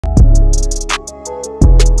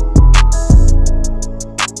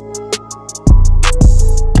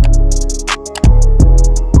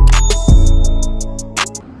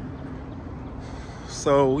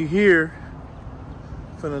So we here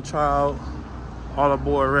finna try out All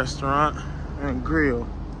Aboard Restaurant and Grill.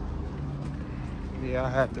 Yeah, I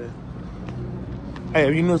had to. Hey,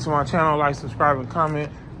 if you're new to my channel, like, subscribe, and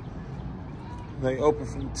comment. They open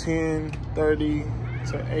from 10:30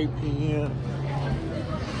 to 8 p.m.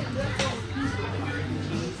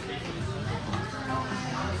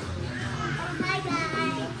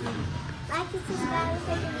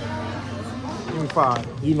 Give me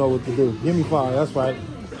 5. You know what to do. Give me 5. That's right.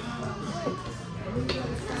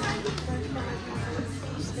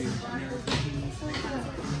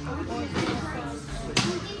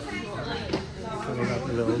 So they got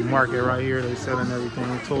the little market right here. They selling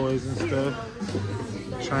everything, toys and stuff.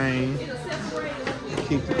 Train.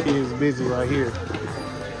 Keep the kids busy right here.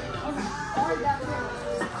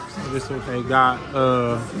 So this is what they got.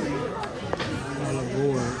 All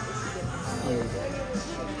aboard.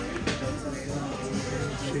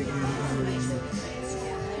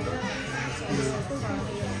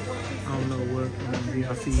 I don't know what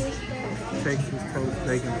I see Texas toast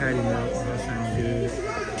bacon patty melt. That sounds good.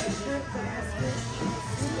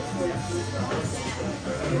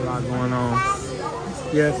 A lot going on.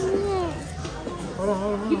 Yes. Hold on.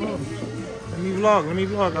 Let me vlog.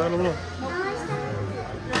 I gotta vlog.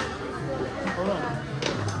 Hold on.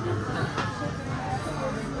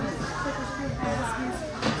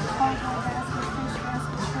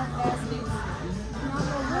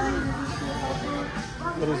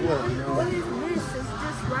 What is what? What is this? It's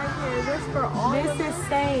just right here. This for all. This is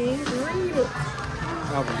saying, read it.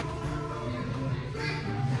 Okay.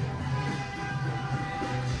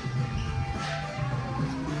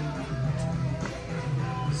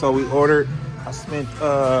 So we ordered. I spent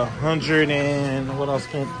 100 and what I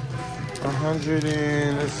spent 100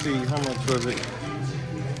 and let's see how much was it?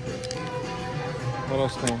 What I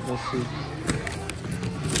spent? Let's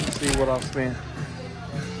see what I spent.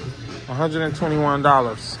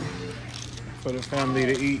 $121 for the family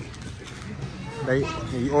to eat.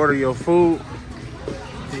 You order your food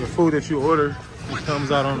that you order, it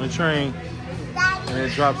comes out on the train and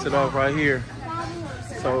it drops it off right here.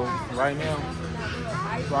 So right now,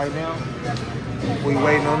 we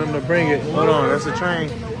waiting on them to bring it. Hold on, that's the train.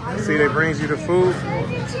 See, they brings you the food.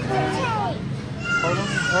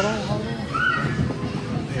 Hold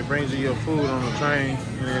on. It brings you your food on the train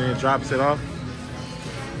and then it drops it off.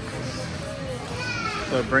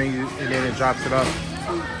 So it brings you, and then it drops it off.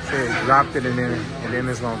 So it dropped it, and then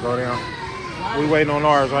it's gonna go down. We waiting on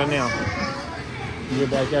ours right now. Get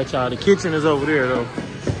back at y'all. The kitchen is over there though.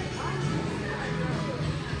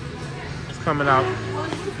 It's coming out.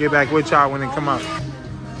 Get back with y'all when it come out.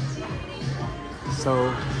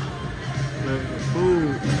 So the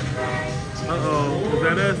food. Uh-oh, is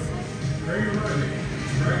that us?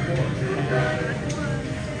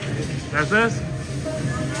 That's us?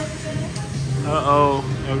 Uh-oh,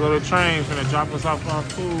 there go the train, finna drop us off our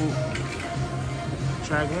food.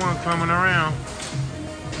 Track 1 coming around.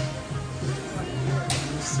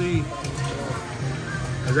 Let's see.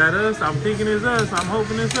 Is that us? I'm thinking it's us. I'm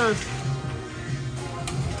hoping it's us.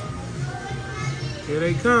 Here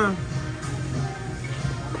they come.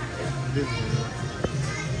 Let's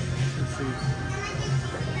see.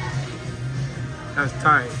 That's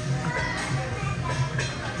tight.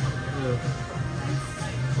 Look.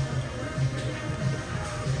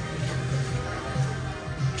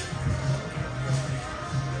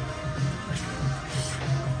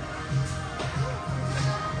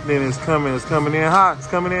 Then it's coming in hot. It's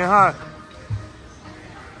coming in hot.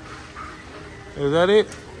 Is that it?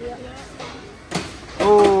 Yeah.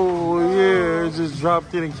 Oh, yeah, it just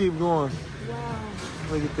dropped in and keep going. Wow.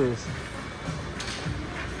 Look at this.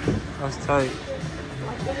 That's tight.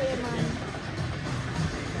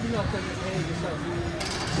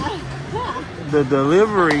 The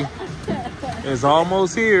delivery is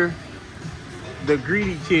almost here. The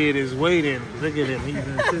greedy kid is waiting. Look at him. He's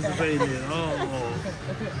anticipating it. Oh.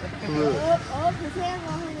 Look. Oh, his hand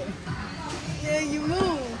on it. Yeah, you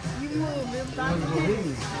move. It's not the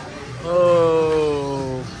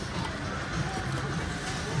Oh.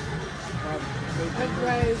 That's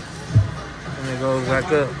right. And it goes back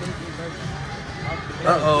up.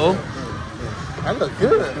 Uh-oh. That look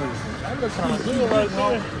good. That look kind of good right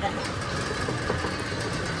there.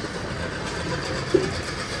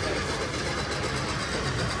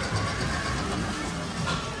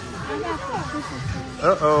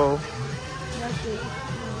 Uh-oh.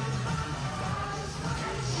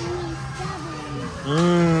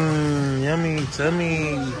 Yummy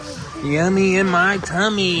tummy. Yummy in my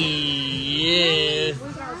tummy. Yeah.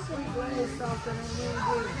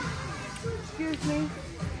 Excuse me.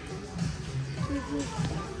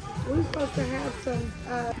 We're supposed to have some.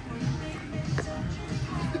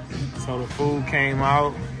 So the food came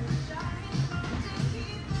out.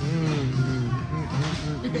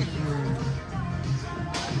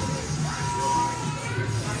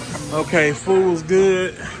 Okay, food was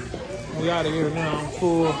good. We out of here now. I'm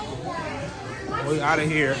full. We out of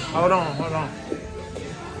here. Hold on.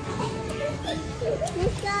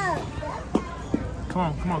 Come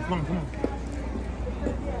on.